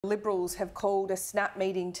Liberals have called a snap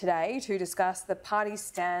meeting today to discuss the party's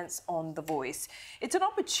stance on the voice. It's an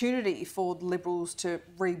opportunity for the Liberals to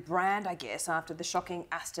rebrand, I guess, after the shocking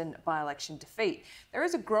Aston by-election defeat. There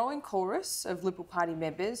is a growing chorus of Liberal Party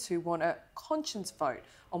members who want a conscience vote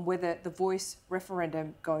on whether the voice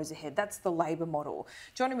referendum goes ahead. That's the Labor model.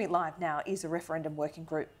 Joining me live now is a Referendum Working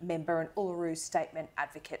Group member and Uluru Statement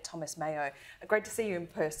advocate, Thomas Mayo. Great to see you in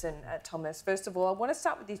person, Thomas. First of all, I want to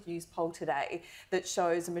start with this Newspoll today that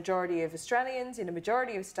shows a majority of Australians in a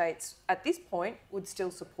majority of states at this point would still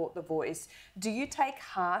support the voice. Do you take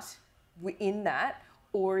heart in that,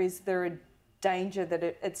 or is there a danger that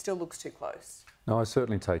it still looks too close? No, I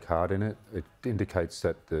certainly take heart in it. It indicates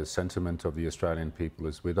that the sentiment of the Australian people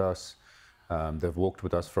is with us. They've walked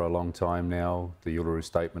with us for a long time now. The Uluru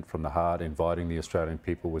Statement from the heart inviting the Australian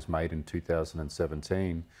people was made in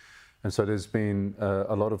 2017. And so there's been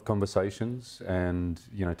a lot of conversations, and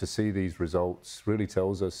to see these results really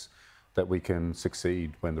tells us that we can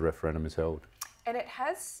succeed when the referendum is held. And it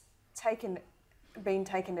has been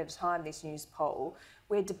taken at a time, this Newspoll,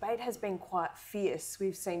 where debate has been quite fierce.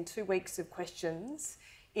 We've seen 2 weeks of questions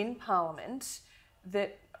in Parliament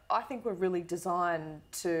that I think were really designed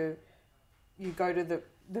to go to the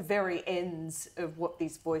very ends of what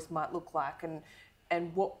this voice might look like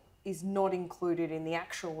and what is not included in the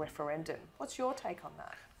actual referendum. What's your take on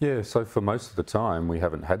that? Yeah, so for most of the time we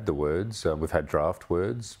haven't had the words. We've had draft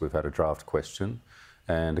words, we've had a draft question,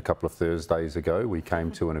 and a couple of Thursdays ago we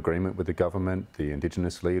came to an agreement with the government, the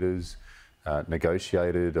Indigenous leaders,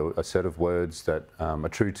 negotiated a set of words that are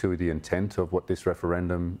true to the intent of what this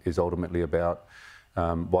referendum is ultimately about,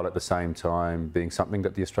 while at the same time being something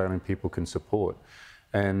that the Australian people can support.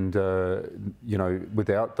 And,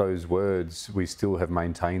 without those words, we still have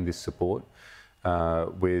maintained this support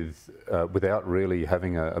without really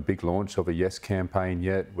having a big launch of a Yes campaign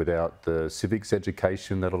yet, without the civics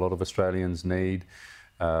education that a lot of Australians need,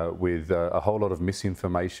 with a whole lot of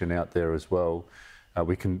misinformation out there as well.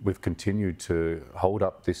 We've continued to hold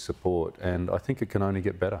up this support, and I think it can only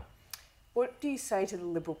get better. What do you say to the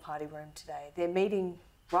Liberal Party room today? They're meeting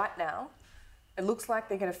right now. It looks like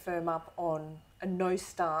they're going to firm up on a no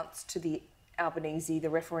stance to the Albanese, the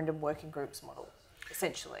Referendum Working Group's model,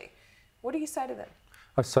 essentially. What do you say to them?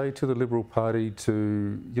 I say to the Liberal Party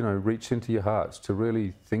to, reach into your hearts, to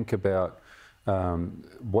really think about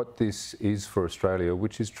what this is for Australia,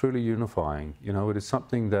 which is truly unifying. It is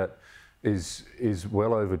something that is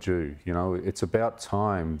well overdue. It's about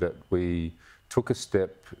time that we took a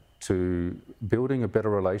step to building a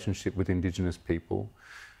better relationship with Indigenous people,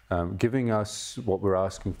 giving us what we're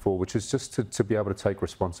asking for, which is just to be able to take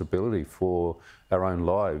responsibility for our own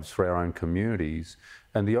lives, for our own communities.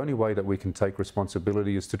 And the only way that we can take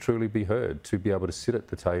responsibility is to truly be heard, to be able to sit at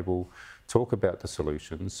the table, talk about the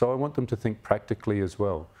solutions. So I want them to think practically as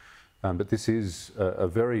well. But this is a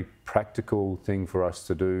very practical thing for us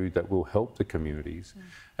to do that will help the communities.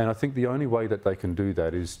 And I think the only way that they can do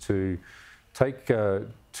that is to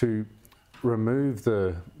remove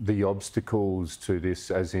the obstacles to this,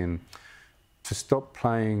 as in to stop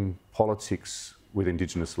playing politics with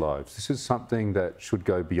Indigenous lives. This is something that should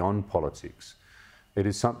go beyond politics. It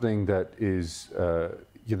is something that is,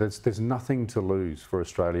 there's nothing to lose for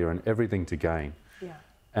Australia and everything to gain. Yeah.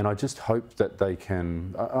 And I just hope that they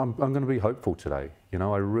can, I'm going to be hopeful today.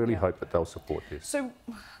 I really hope that they'll support this. So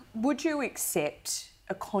would you accept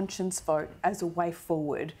a conscience vote as a way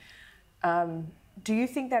forward? Do you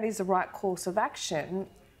think that is the right course of action?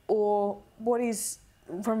 Or what is,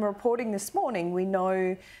 from reporting this morning, we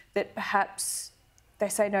know that perhaps they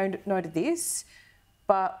say no to this,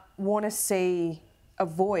 but want to see a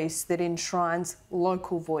voice that enshrines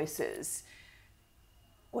local voices.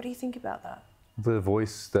 What do you think about that? The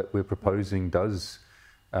voice that we're proposing does,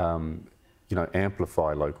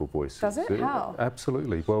 amplify local voices. Does it? How?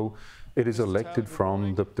 Absolutely. Well, it is elected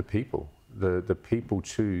from the people. The people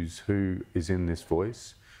choose who is in this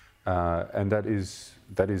voice, and that is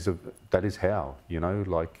how.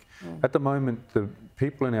 At the moment, the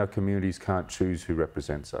people in our communities can't choose who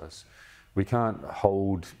represents us. We can't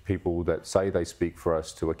hold people that say they speak for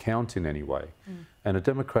us to account in any way. And a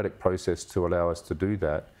democratic process to allow us to do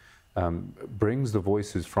that brings the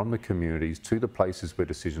voices from the communities to the places where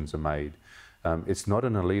decisions are made. It's not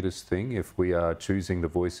an elitist thing if we are choosing the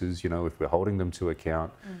voices, if we're holding them to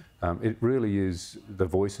account. It really is the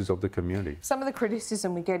voices of the community. Some of the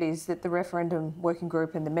criticism we get is that the Referendum Working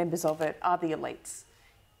Group and the members of it are the elites.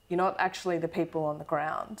 You're not actually the people on the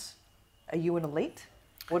ground. Are you an elite?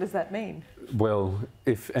 What does that mean? Well,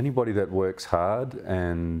 if anybody that works hard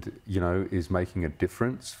and, is making a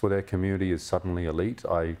difference for their community is suddenly elite,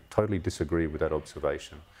 I totally disagree with that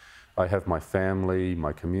observation. I have my family,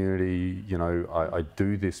 my community, you know, I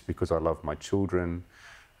do this because I love my children.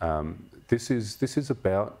 This is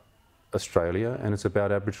about Australia, and it's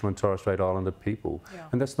about Aboriginal and Torres Strait Islander people. Yeah.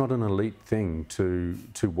 And that's not an elite thing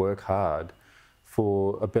to work hard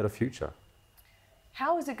for a better future.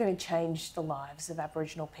 How is it going to change the lives of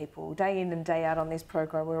Aboriginal people? Day in and day out on this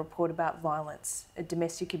program, we report about violence,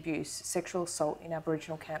 domestic abuse, sexual assault in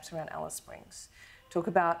Aboriginal camps around Alice Springs. Talk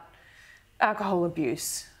about alcohol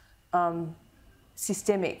abuse,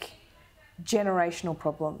 systemic, generational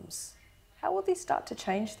problems. How will this start to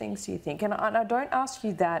change things, do you think? And I don't ask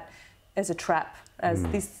you that as a trap, as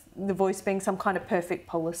the voice being some kind of perfect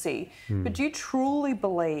policy, but do you truly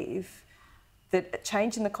believe that a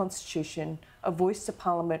change in the Constitution, a voice to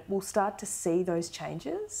Parliament, will start to see those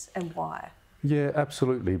changes, and why? Yeah,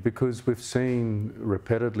 absolutely, because we've seen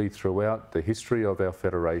repeatedly throughout the history of our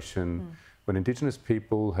federation, when Indigenous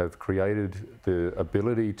people have created the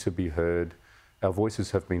ability to be heard, our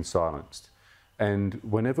voices have been silenced. And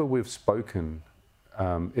whenever we've spoken,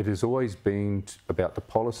 it has always been about the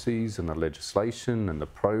policies and the legislation and the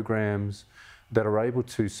programs that are able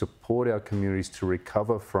to support our communities to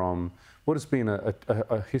recover from what has been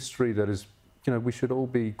a history that is, you know, we should all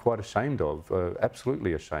be quite ashamed of,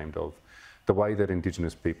 absolutely ashamed of, the way that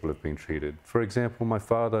Indigenous people have been treated. For example, my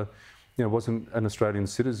father, you know, wasn't an Australian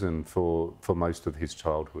citizen for most of his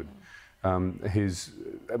childhood.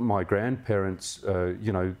 My grandparents,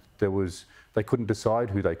 you know, they couldn't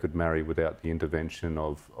decide who they could marry without the intervention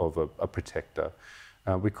of a protector.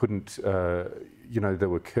 We couldn't, you know, there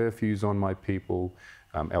were curfews on my people.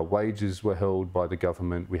 Our wages were held by the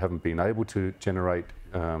government. We haven't been able to generate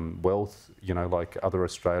wealth, you know, like other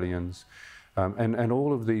Australians. And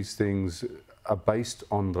all of these things are based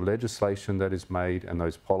on the legislation that is made and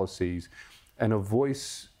those policies. And a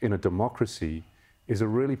voice in a democracy is a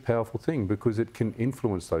really powerful thing because it can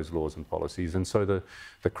influence those laws and policies. And so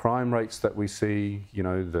the crime rates that we see, you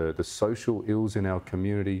know, the social ills in our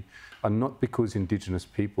community are not because Indigenous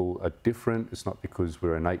people are different. It's not because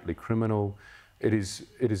we're innately criminal. It is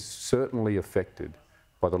certainly affected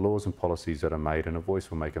by the laws and policies that are made, and a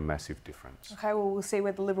voice will make a massive difference. Okay, well, we'll see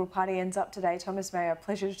where the Liberal Party ends up today. Thomas Mayo,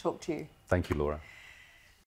 pleasure to talk to you. Thank you, Laura.